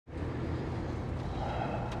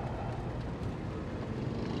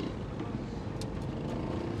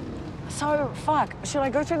So, fuck, should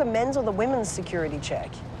I go through the men's or the women's security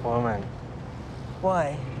check? Woman.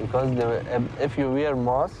 Why? Because if you wear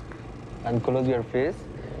mask and close your face,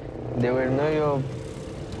 they will know you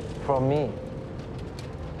from me.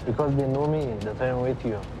 Because they know me, that I'm with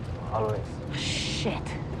you, always. Shit.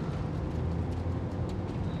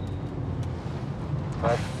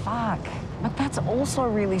 But Fuck. But that's also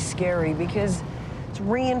really scary because it's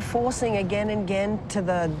reinforcing again and again to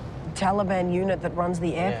the Taliban unit that runs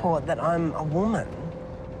the airport that I'm a woman.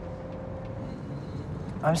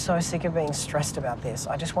 I'm so sick of being stressed about this.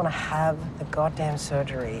 I just want to have the goddamn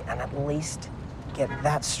surgery and at least get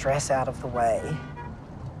that stress out of the way.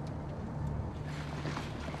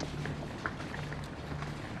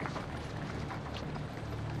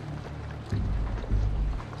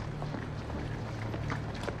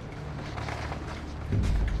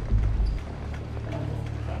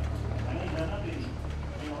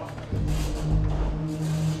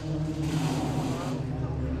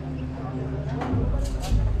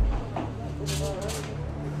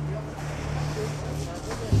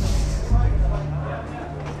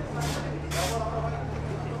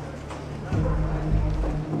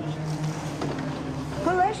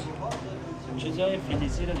 چیزای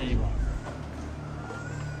فیلیسی رو داری با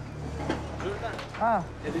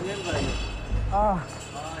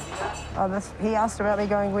Oh, he asked about me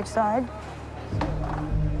going which side.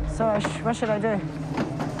 So what should I do?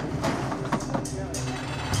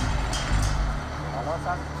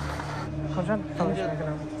 کجا تلاش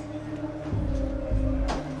میکنم؟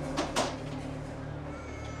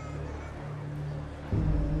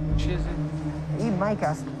 چیزی؟ این مایک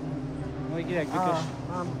است. مایک یک بکش.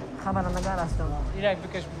 خبرنگار هستم. یک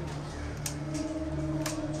بکش.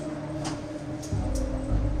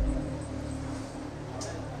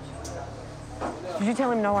 Did you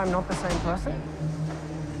tell him no, I'm not the same person?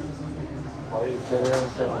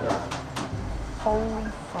 Holy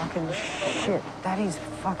fucking shit. That is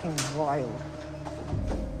fucking wild.